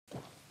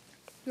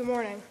Good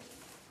morning.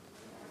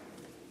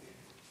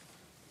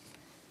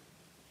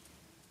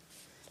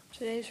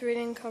 Today's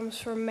reading comes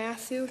from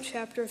Matthew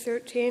chapter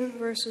 13,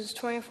 verses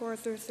 24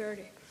 through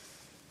 30.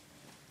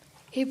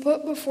 He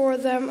put before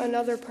them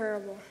another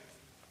parable.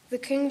 The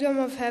kingdom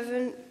of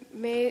heaven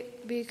may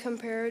be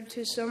compared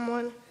to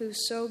someone who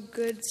sowed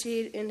good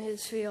seed in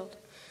his field.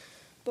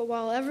 But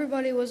while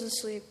everybody was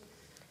asleep,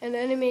 an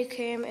enemy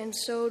came and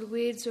sowed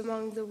weeds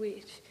among the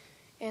wheat,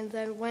 and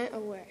then went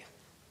away.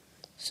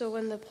 So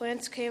when the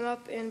plants came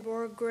up and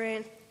bore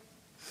grain,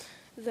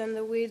 then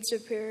the weeds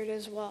appeared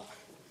as well.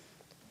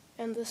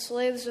 And the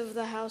slaves of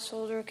the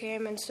householder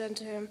came and said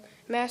to him,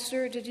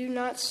 "Master, did you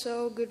not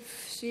sow good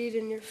seed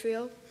in your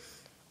field?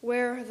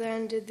 Where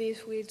then did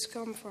these weeds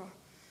come from?"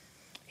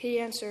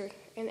 He answered,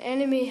 "An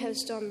enemy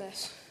has done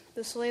this."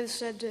 The slaves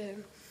said to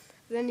him,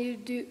 Then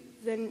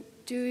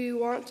do you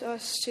want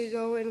us to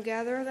go and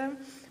gather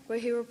them?" But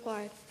he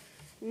replied,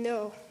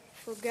 "No.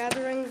 For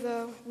gathering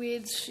the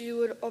weeds, you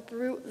would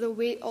uproot the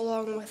wheat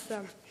along with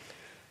them.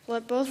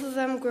 Let both of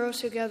them grow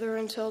together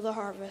until the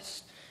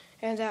harvest.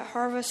 And at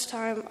harvest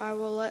time, I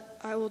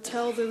will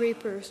tell the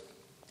reapers,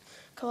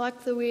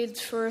 collect the weeds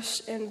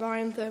first and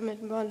bind them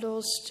in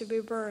bundles to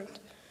be burned,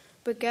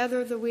 but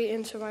gather the wheat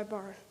into my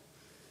barn."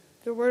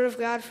 The word of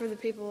God for the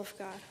people of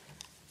God.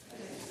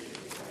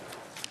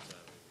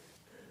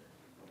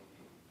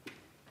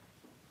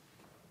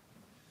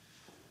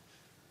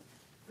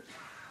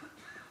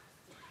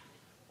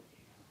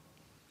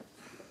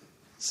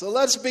 So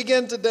let's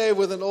begin today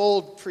with an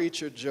old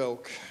preacher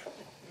joke.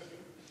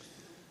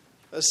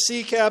 A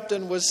sea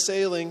captain was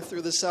sailing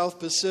through the South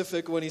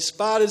Pacific when he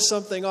spotted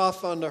something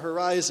off on the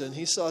horizon.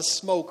 He saw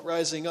smoke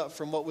rising up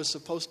from what was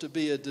supposed to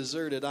be a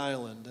deserted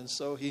island. And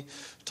so he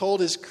told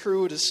his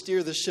crew to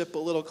steer the ship a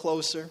little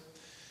closer.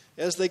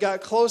 As they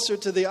got closer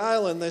to the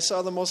island, they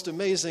saw the most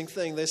amazing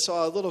thing. They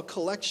saw a little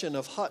collection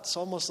of huts,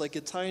 almost like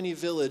a tiny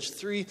village,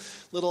 3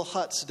 little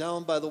huts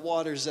down by the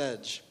water's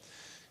edge.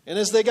 And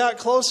as they got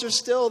closer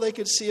still, they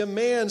could see a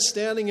man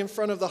standing in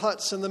front of the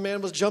huts, and the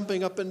man was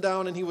jumping up and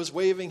down, and he was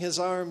waving his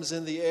arms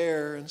in the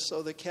air. And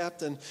so the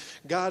captain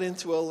got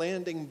into a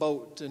landing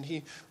boat, and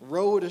he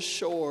rowed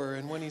ashore.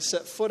 And when he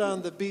set foot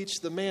on the beach,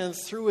 the man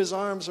threw his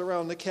arms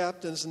around the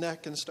captain's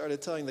neck and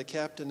started telling the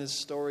captain his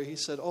story. He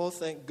said, "Oh,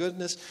 thank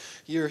goodness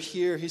you're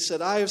here." He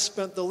said, "I have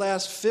spent the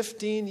last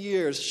 15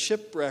 years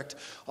shipwrecked,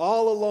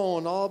 all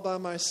alone, all by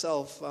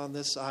myself on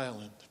this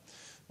island."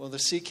 Well, the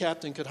sea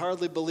captain could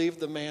hardly believe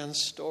the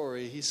man's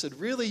story. He said,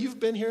 "Really, you've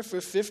been here for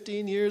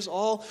 15 years,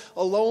 all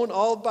alone,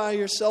 all by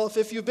yourself?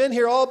 If you've been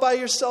here all by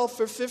yourself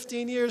for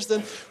 15 years,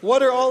 then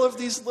what are all of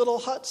these little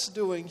huts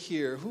doing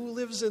here? Who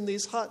lives in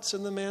these huts?"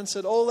 And the man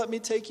said, "Oh, let me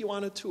take you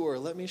on a tour.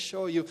 Let me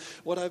show you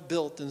what I've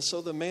built." And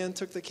so the man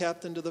took the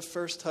captain to the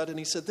first hut, and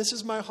he said, "This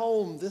is my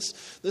home. This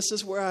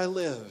is where I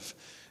live."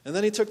 And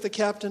then he took the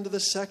captain to the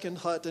second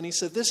hut, and he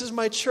said, "This is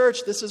my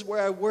church. This is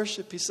where I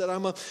worship." He said,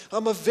 I'm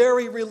a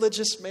very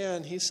religious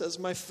man." He says,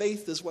 "My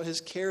faith is what has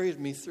carried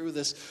me through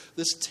this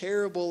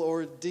terrible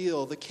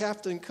ordeal." The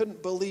captain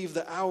couldn't believe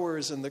the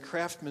hours and the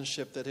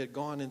craftsmanship that had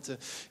gone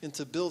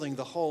into building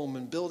the home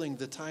and building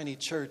the tiny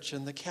church.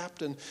 And the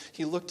captain,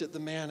 he looked at the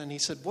man and he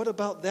said, "What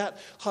about that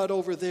hut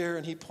over there?"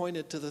 And he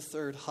pointed to the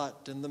third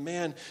hut. And the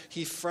man,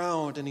 he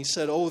frowned and he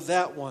said, "Oh,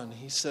 that one."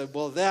 He said,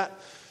 "Well, that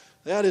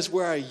is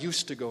where I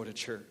used to go to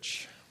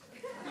church."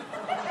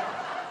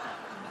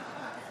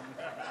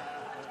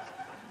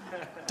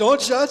 Don't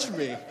judge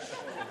me.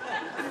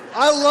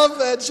 I love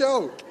that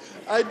joke.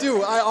 I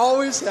do. I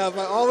always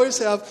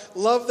have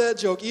loved that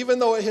joke, even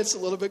though it hits a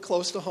little bit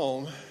close to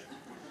home.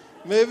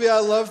 Maybe I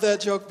love that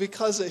joke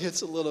because it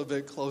hits a little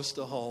bit close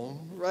to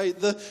home, right?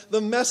 The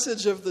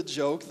message of the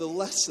joke, the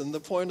lesson, the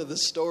point of the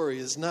story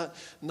is not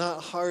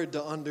hard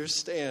to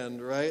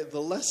understand, right?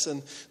 The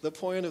lesson, the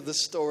point of the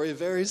story,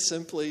 very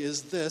simply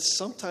is this: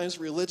 sometimes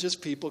religious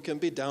people can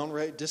be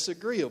downright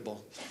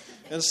disagreeable.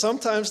 And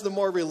sometimes the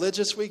more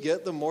religious we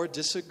get, the more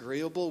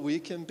disagreeable we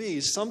can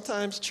be.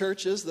 Sometimes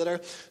churches that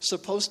are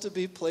supposed to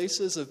be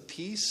places of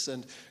peace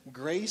and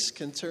grace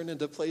can turn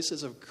into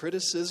places of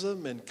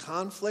criticism and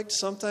conflict.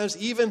 Sometimes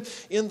even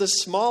in the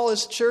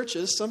smallest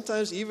churches,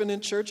 sometimes even in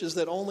churches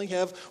that only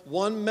have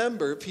one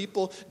member,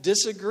 people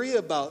disagree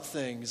about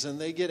things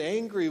and they get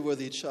angry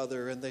with each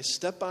other and they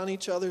step on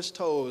each other's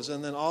toes.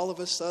 And then all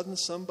of a sudden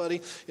somebody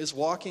is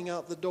walking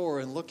out the door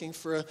and looking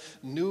for a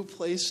new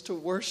place to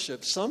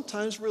worship.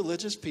 Sometimes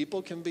religious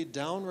people can be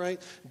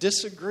downright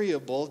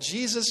disagreeable.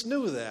 Jesus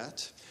knew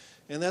that,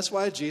 and that's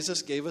why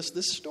Jesus gave us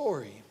this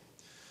story.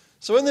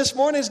 So in this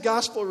morning's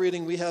gospel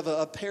reading, we have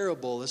a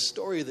parable, a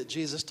story that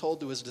Jesus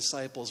told to his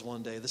disciples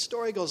one day. The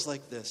story goes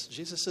like this.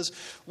 Jesus says,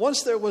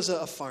 once there was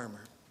a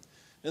farmer,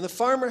 and the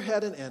farmer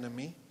had an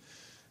enemy,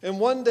 And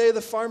one day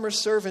the farmer's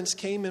servants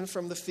came in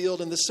from the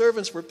field, and the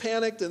servants were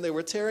panicked, and they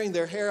were tearing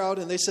their hair out,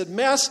 and they said,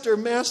 Master,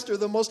 Master,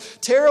 the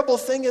most terrible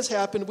thing has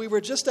happened. We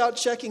were just out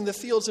checking the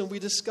fields, and we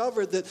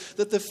discovered that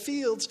the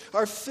fields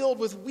are filled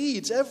with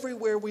weeds.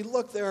 Everywhere we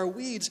look, there are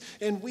weeds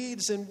and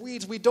weeds and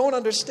weeds. We don't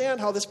understand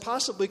how this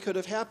possibly could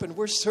have happened.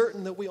 We're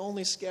certain that we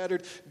only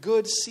scattered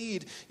good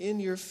seed in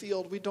your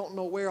field. We don't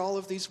know where all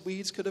of these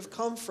weeds could have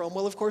come from.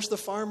 Well, of course, the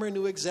farmer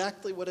knew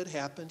exactly what had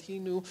happened. He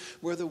knew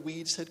where the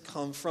weeds had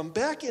come from.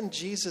 Back in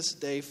Jesus'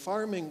 day,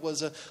 farming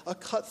was a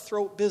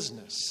cutthroat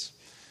business.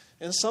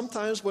 And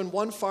sometimes when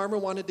one farmer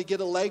wanted to get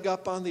a leg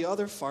up on the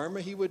other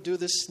farmer, he would do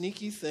this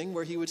sneaky thing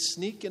where he would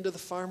sneak into the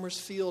farmer's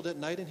field at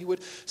night and he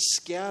would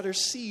scatter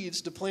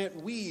seeds to plant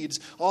weeds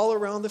all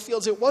around the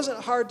fields. It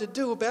wasn't hard to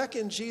do. Back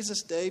in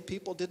Jesus' day,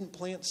 people didn't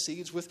plant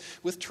seeds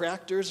with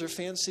tractors or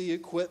fancy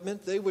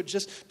equipment. They would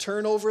just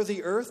turn over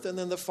the earth, and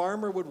then the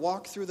farmer would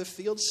walk through the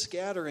field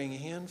scattering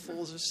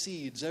handfuls of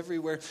seeds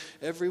everywhere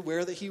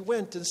that he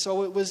went. And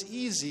so it was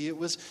easy. It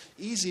was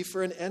easy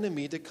for an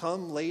enemy to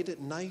come late at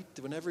night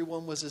when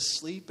everyone was asleep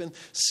and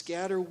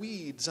scatter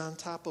weeds on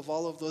top of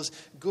all of those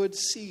good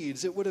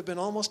seeds. It would have been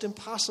almost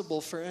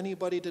impossible for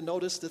anybody to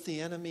notice that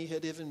the enemy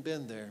had even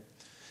been there.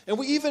 And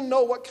we even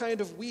know what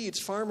kind of weeds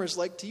farmers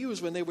like to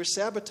use when they were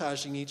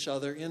sabotaging each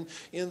other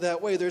in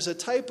that way. There's a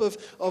type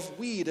of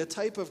weed, a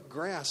type of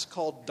grass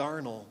called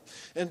darnel.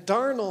 And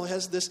darnel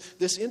has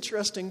this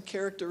interesting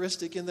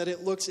characteristic in that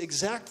it looks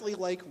exactly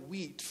like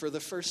wheat for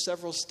the first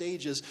several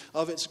stages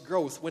of its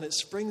growth. When it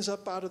springs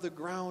up out of the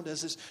ground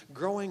as it's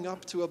growing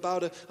up to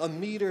about a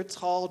meter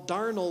tall,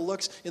 darnel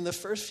looks in the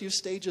first few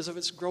stages of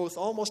its growth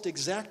almost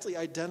exactly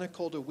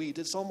identical to wheat.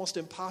 It's almost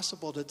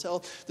impossible to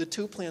tell the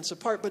two plants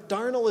apart. But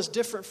darnel is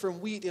different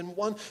from wheat in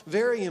one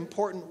very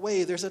important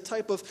way. There's a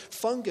type of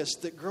fungus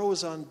that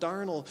grows on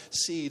darnel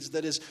seeds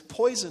that is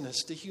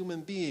poisonous to human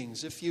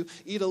beings. If you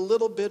eat a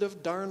little bit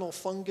of darnel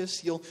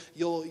fungus,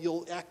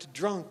 you'll act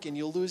drunk and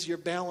you'll lose your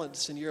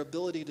balance and your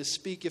ability to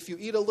speak. If you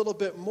eat a little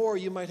bit more,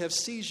 you might have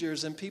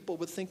seizures and people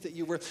would think that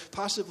you were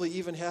possibly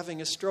even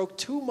having a stroke.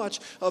 Too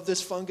much of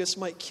this fungus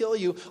might kill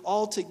you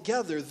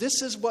altogether.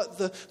 This is what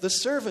the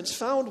servants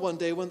found one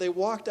day when they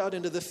walked out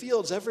into the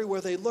fields. Everywhere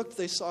they looked,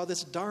 they saw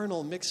this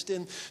darnel mixed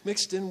in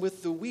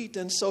with the wheat.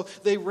 And so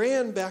they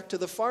ran back to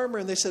the farmer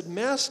and they said,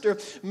 Master,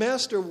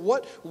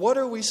 what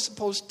are we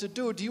supposed to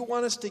do? Do you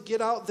want us to get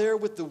out there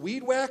with the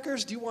weed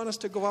whackers? Do you want us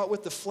to go out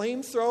with the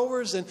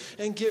flamethrowers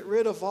and get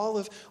rid of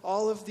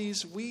all of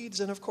these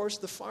weeds? And of course,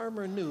 the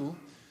farmer knew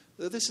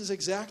that this is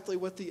exactly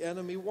what the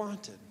enemy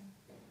wanted.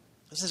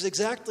 This is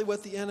exactly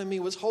what the enemy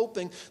was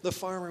hoping the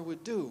farmer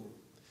would do.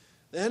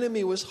 The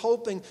enemy was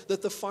hoping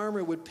that the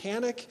farmer would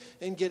panic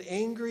and get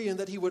angry and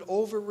that he would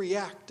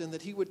overreact and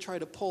that he would try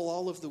to pull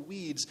all of the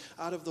weeds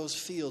out of those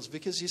fields.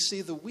 Because you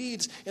see, the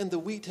weeds and the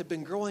wheat had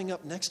been growing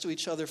up next to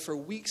each other for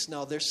weeks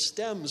now. Their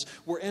stems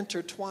were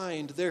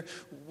intertwined. Their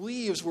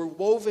leaves were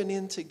woven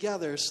in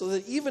together so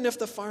that even if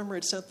the farmer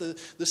had sent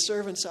the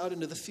servants out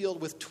into the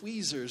field with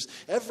tweezers,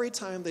 every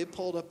time they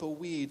pulled up a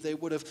weed, they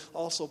would have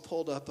also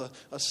pulled up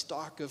a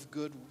stalk of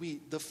good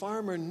wheat. The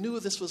farmer knew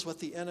this was what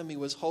the enemy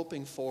was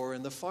hoping for,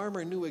 and the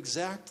farmer knew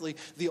exactly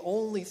the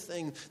only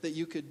thing that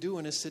you could do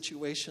in a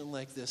situation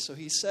like this. So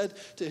he said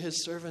to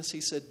his servants,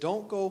 he said,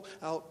 don't go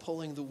out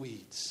pulling the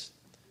weeds.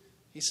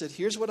 He said,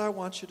 here's what I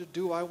want you to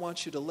do. I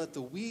want you to let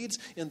the weeds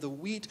and the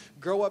wheat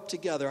grow up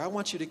together. I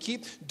want you to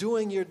keep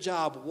doing your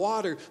job.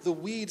 Water the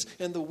weeds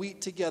and the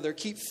wheat together.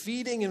 Keep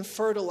feeding and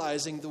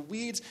fertilizing the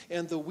weeds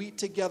and the wheat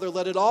together.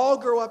 Let it all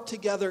grow up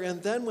together.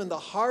 And then when the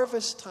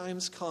harvest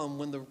times come,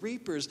 when the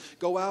reapers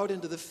go out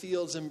into the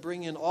fields and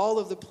bring in all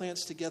of the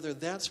plants together,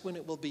 that's when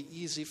it will be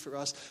easy for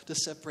us to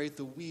separate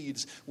the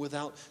weeds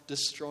without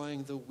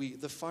destroying the wheat.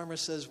 The farmer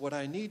says, what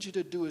I need you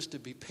to do is to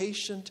be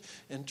patient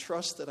and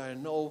trust that I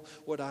know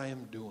what I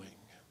am doing.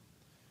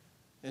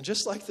 And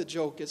just like the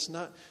joke, it's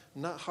not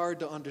hard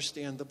to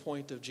understand the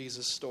point of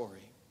Jesus'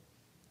 story.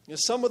 You know,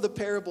 some of the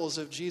parables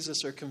of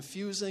Jesus are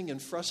confusing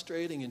and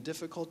frustrating and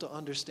difficult to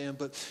understand,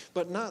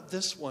 but not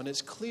this one.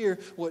 It's clear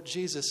what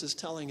Jesus is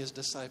telling his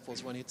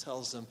disciples when he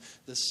tells them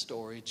this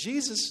story.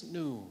 Jesus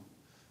knew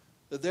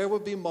that there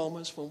would be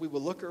moments when we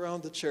would look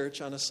around the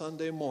church on a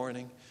Sunday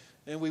morning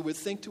and we would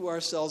think to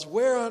ourselves,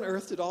 where on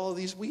earth did all of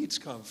these weeds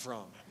come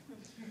from?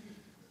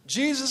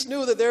 Jesus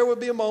knew that there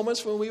would be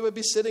moments when we would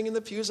be sitting in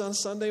the pews on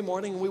Sunday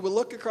morning and we would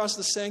look across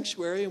the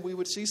sanctuary and we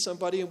would see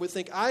somebody and we'd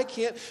think, I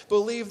can't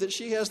believe that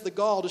she has the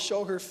gall to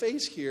show her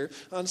face here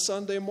on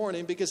Sunday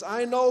morning because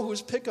I know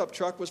whose pickup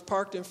truck was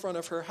parked in front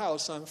of her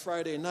house on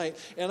Friday night,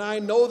 and I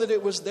know that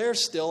it was there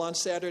still on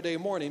Saturday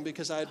morning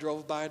because I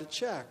drove by to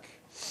check.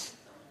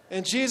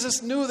 And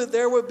Jesus knew that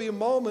there would be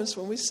moments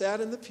when we sat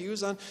in the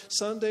pews on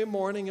Sunday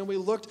morning and we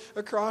looked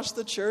across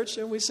the church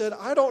and we said,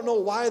 I don't know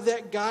why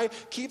that guy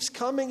keeps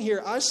coming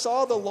here. I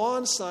saw the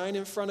lawn sign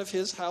in front of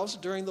his house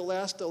during the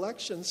last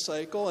election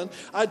cycle, and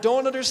I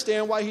don't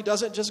understand why he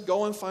doesn't just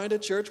go and find a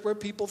church where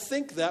people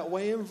think that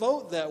way and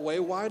vote that way.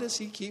 Why does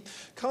he keep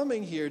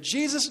coming here?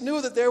 Jesus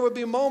knew that there would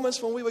be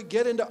moments when we would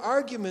get into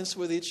arguments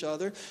with each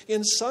other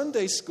in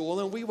Sunday school,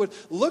 and we would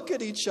look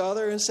at each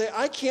other and say,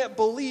 I can't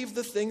believe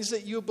the things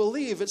that you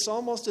believe. It's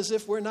almost as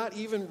if we're not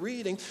even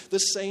reading the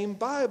same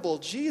Bible.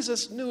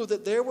 Jesus knew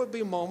that there would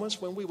be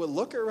moments when we would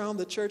look around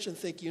the church and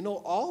think,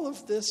 all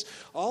of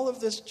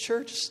this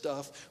church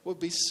stuff would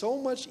be so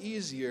much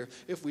easier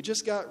if we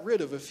just got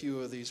rid of a few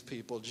of these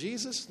people.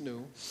 Jesus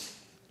knew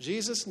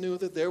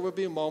that there would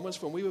be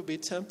moments when we would be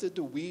tempted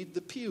to weed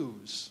the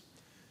pews.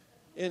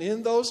 And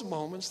in those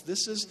moments,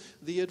 this is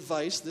the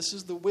advice, this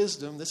is the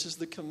wisdom, this is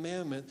the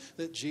commandment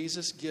that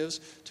Jesus gives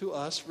to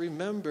us.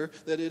 Remember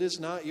that it is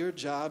not your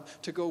job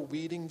to go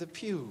weeding the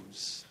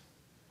pews.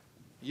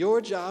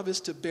 Your job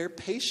is to bear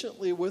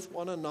patiently with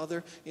one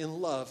another in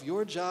love.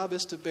 Your job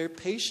is to bear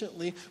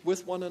patiently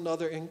with one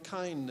another in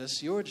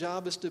kindness. Your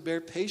job is to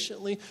bear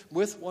patiently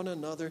with one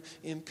another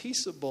in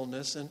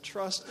peaceableness, and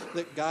trust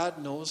that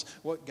God knows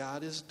what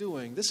God is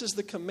doing. This is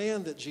the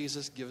command that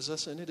Jesus gives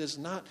us, and it is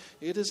not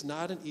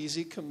an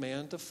easy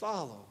command to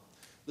follow.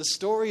 The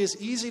story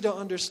is easy to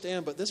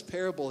understand, but this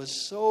parable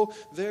is so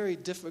very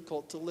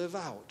difficult to live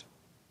out.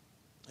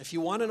 If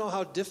you want to know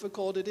how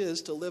difficult it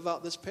is to live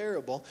out this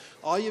parable,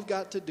 all you've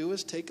got to do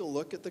is take a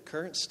look at the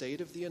current state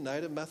of the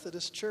United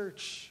Methodist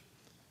Church.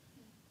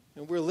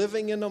 And we're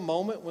living in a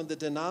moment when the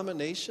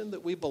denomination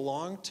that we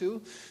belong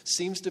to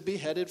seems to be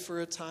headed for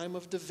a time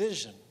of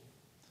division.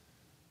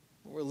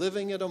 We're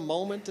living at a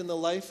moment in the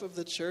life of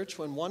the church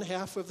when one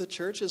half of the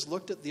church has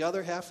looked at the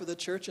other half of the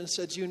church and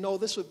said,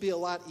 this would be a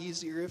lot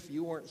easier if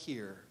you weren't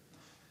here.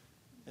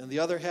 And the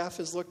other half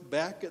has looked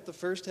back at the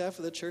first half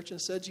of the church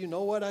and said,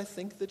 what, I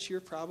think that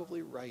you're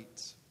probably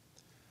right.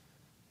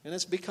 And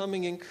it's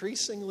becoming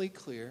increasingly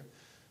clear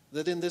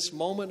that in this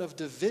moment of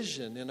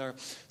division in our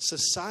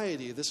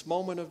society, this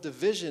moment of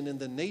division in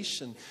the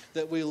nation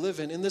that we live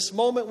in this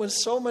moment when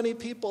so many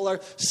people are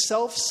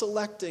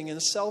self-selecting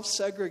and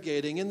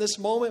self-segregating, in this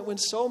moment when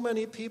so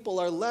many people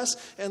are less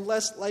and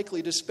less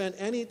likely to spend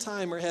any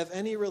time or have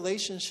any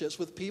relationships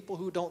with people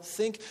who don't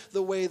think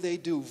the way they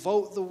do,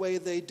 vote the way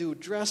they do,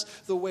 dress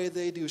the way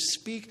they do,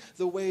 speak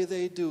the way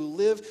they do,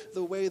 live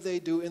the way they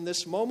do. In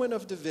this moment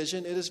of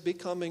division, it is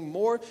becoming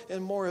more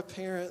and more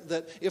apparent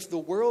that if the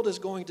world is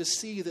going to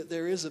see that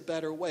there is a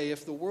better way,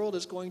 if the world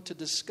is going to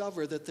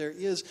discover that there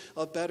is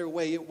a better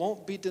way, it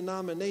won't be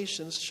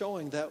denominations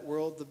showing that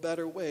world the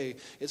better way.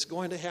 It's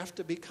going to have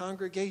to be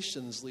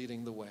congregations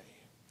leading the way.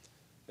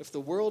 If the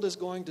world is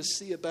going to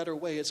see a better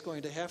way, it's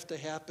going to have to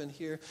happen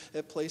here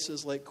at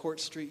places like Court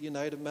Street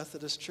United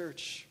Methodist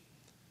Church.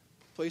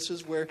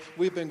 Places where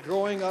we've been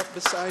growing up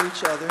beside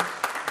each other.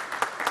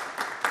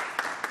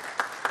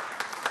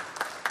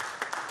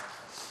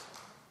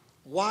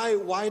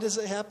 Why does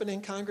it happen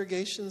in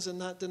congregations and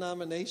not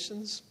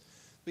denominations?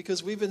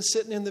 Because we've been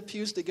sitting in the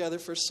pews together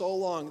for so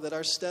long that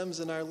our stems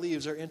and our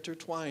leaves are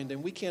intertwined,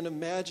 and we can't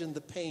imagine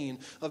the pain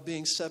of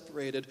being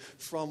separated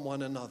from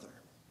one another.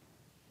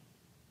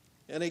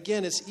 And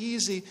again, it's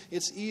easy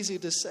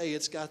to say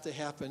it's got to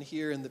happen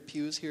here in the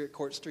pews here at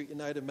Court Street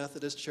United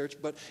Methodist Church,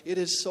 but it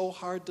is so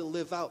hard to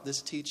live out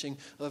this teaching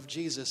of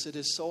Jesus. It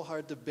is so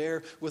hard to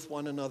bear with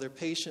one another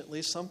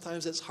patiently.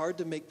 Sometimes it's hard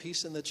to make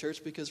peace in the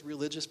church because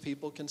religious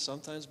people can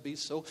sometimes be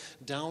so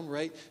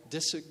downright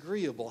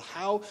disagreeable.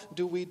 How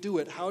do we do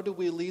it? How do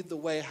we lead the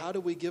way? How do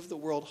we give the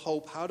world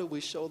hope? How do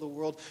we show the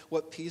world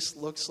what peace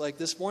looks like?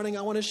 This morning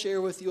I want to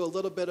share with you a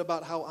little bit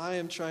about how I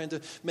am trying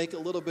to make a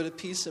little bit of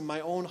peace in my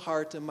own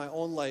heart and my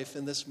own life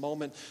in this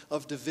moment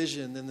of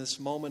division, in this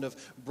moment of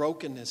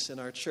brokenness in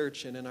our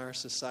church and in our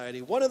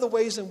society. One of the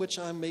ways in which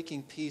I'm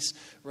making peace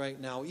right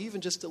now, even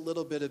just a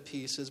little bit of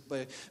peace, is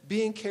by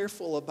being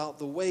careful about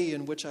the way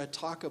in which I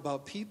talk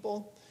about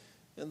people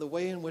and the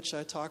way in which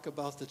I talk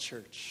about the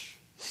church.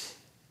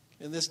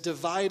 In this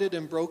divided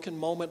and broken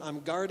moment, I'm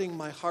guarding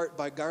my heart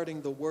by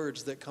guarding the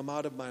words that come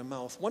out of my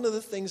mouth. One of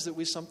the things that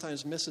we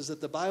sometimes miss is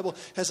that the Bible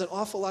has an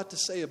awful lot to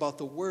say about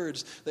the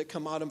words that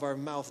come out of our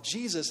mouth.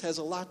 Jesus has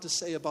a lot to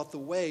say about the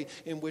way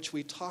in which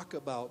we talk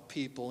about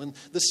people. In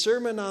the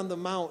Sermon on the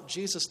Mount,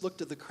 Jesus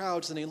looked at the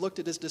crowds and he looked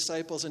at his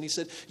disciples and he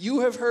said,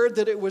 "You have heard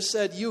that it was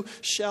said, 'You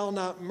shall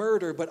not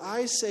murder.' But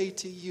I say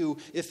to you,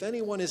 if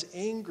anyone is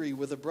angry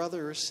with a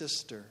brother or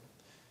sister,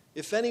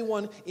 if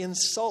anyone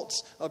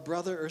insults a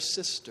brother or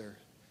sister,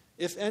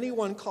 if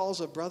anyone calls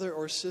a brother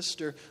or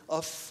sister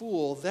a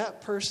fool,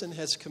 that person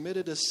has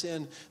committed a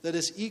sin that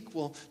is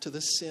equal to the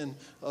sin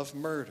of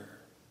murder."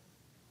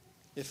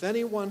 If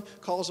anyone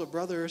calls a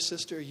brother or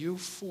sister, "You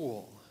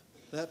fool,"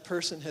 that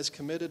person has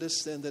committed a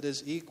sin that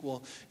is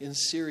equal in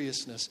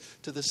seriousness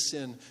to the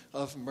sin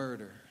of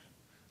murder.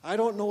 I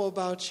don't know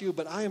about you,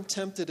 but I am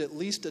tempted at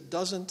least a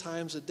dozen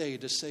times a day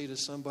to say to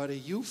somebody,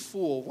 you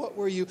fool, what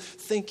were you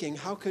thinking?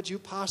 How could you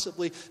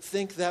possibly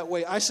think that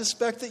way? I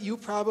suspect that you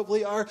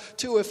probably are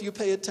too if you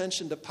pay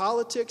attention to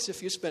politics,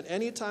 if you spend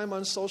any time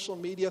on social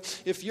media,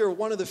 if you're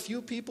one of the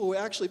few people who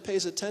actually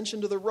pays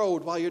attention to the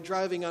road while you're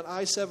driving on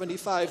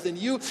I-75,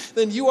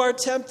 then you are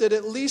tempted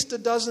at least a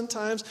dozen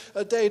times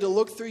a day to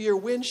look through your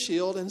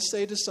windshield and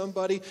say to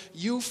somebody,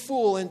 you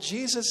fool. And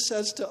Jesus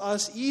says to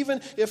us, even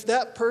if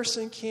that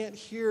person can't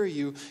hear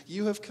you,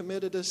 you have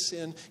committed a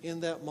sin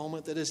in that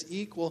moment that is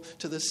equal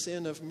to the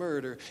sin of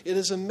murder. It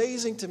is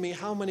amazing to me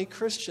how many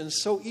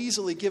Christians so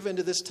easily give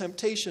into this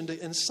temptation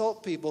to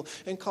insult people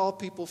and call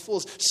people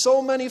fools.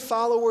 So many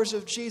followers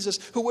of Jesus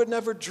who would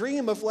never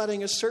dream of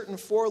letting a certain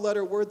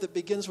four-letter word that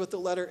begins with the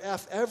letter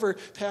F ever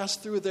pass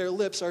through their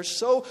lips are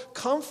so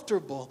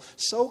comfortable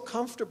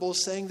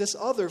saying this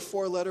other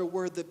four-letter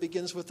word that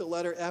begins with the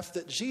letter F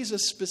that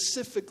Jesus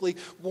specifically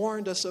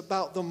warned us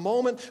about. The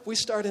moment we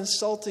start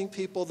insulting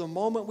people, the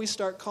moment we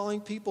start calling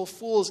people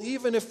fools,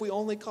 even if we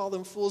only call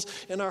them fools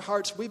in our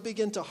hearts, we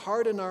begin to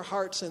harden our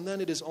hearts, and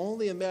then it is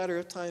only a matter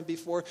of time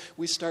before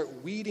we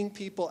start weeding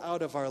people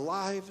out of our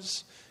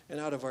lives and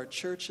out of our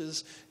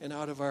churches and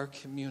out of our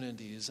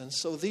communities. And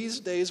so these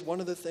days, one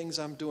of the things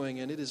I'm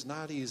doing, and it is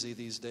not easy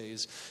these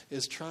days,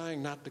 is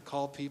trying not to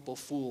call people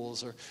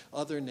fools or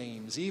other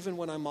names, even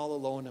when I'm all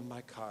alone in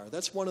my car.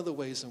 That's one of the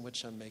ways in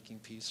which I'm making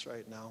peace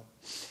right now.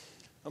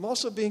 I'm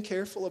also being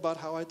careful about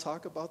how I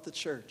talk about the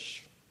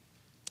church.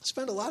 I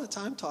spend a lot of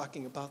time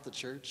talking about the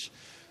church.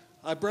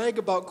 I brag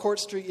about Court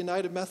Street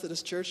United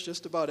Methodist Church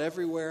just about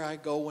everywhere I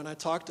go. When I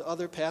talk to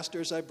other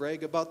pastors, I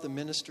brag about the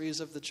ministries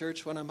of the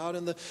church. When I'm out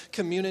in the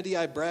community,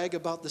 I brag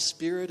about the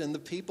spirit and the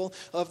people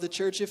of the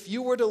church. If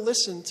you were to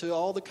listen to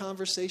all the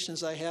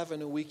conversations I have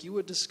in a week, you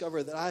would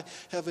discover that I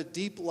have a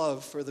deep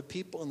love for the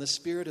people and the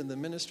spirit and the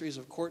ministries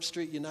of Court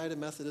Street United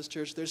Methodist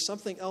Church. There's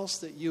something else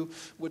that you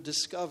would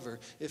discover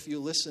if you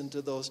listen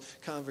to those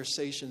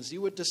conversations.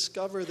 You would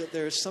discover that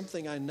there is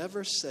something I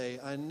never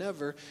say. I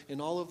never, in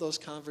all of those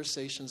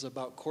conversations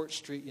about Court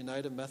Street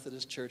United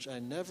Methodist Church, I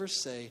never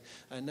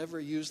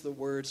use the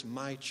words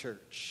my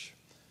church.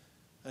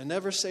 I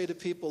never say to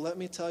people, let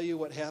me tell you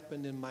what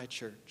happened in my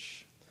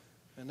church.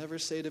 I never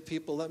say to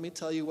people, let me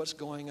tell you what's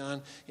going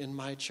on in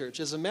my church.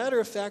 As a matter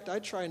of fact, I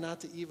try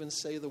not to even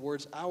say the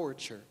words our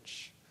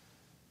church.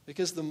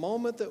 Because the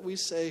moment that we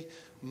say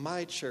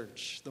my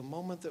church, the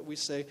moment that we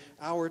say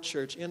our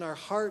church, in our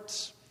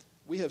hearts,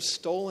 we have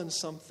stolen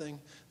something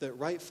that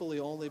rightfully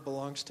only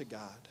belongs to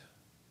God.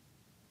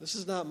 This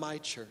is not my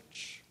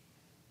church.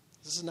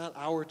 This is not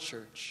our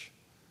church.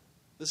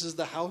 This is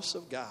the house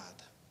of God.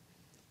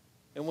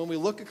 And when we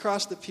look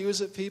across the pews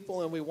at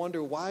people and we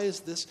wonder, why is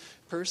this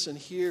person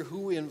here?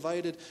 Who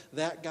invited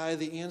that guy?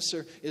 The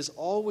answer is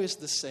always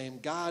the same.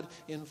 God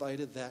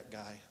invited that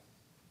guy.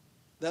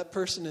 That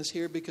person is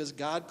here because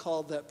God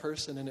called that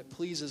person, and it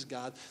pleases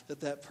God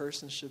that that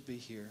person should be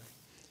here.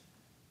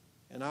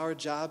 And our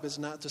job is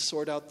not to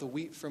sort out the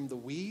wheat from the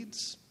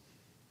weeds.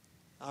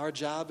 Our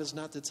job is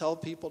not to tell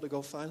people to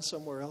go find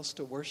somewhere else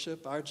to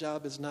worship. Our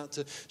job is not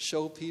to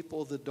show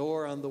people the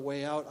door on the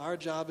way out. Our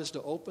job is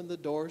to open the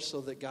door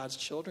so that God's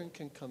children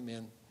can come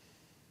in.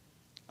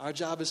 Our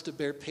job is to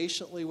bear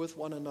patiently with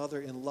one another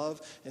in love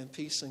and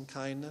peace and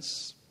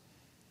kindness.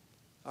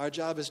 Our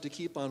job is to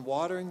keep on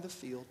watering the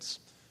fields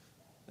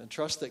and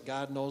trust that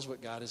God knows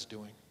what God is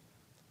doing.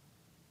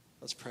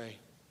 Let's pray.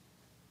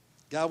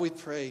 God, we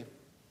pray.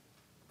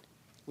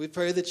 We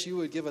pray that you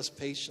would give us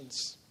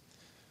patience,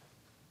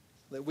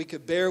 that we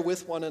could bear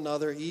with one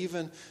another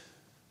even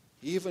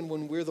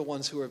when we're the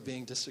ones who are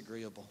being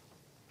disagreeable.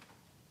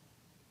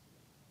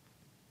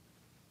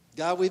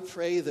 God, we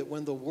pray that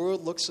when the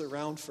world looks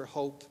around for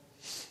hope,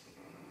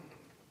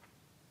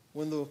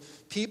 when the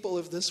people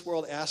of this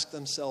world ask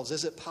themselves,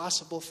 is it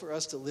possible for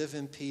us to live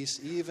in peace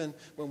even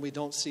when we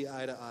don't see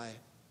eye to eye?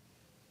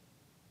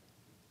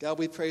 God,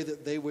 we pray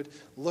that they would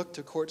look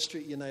to Court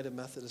Street United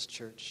Methodist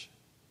Church,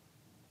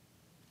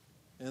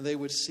 and they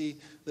would see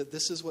that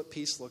this is what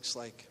peace looks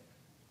like.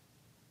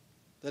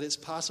 That it's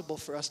possible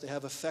for us to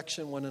have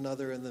affection for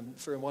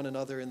one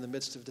another in the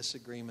midst of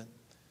disagreement.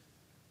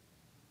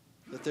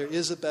 That there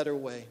is a better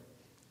way,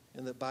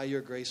 and that by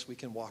your grace we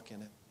can walk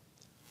in it.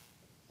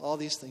 All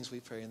these things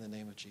we pray in the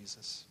name of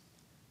Jesus.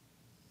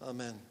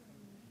 Amen.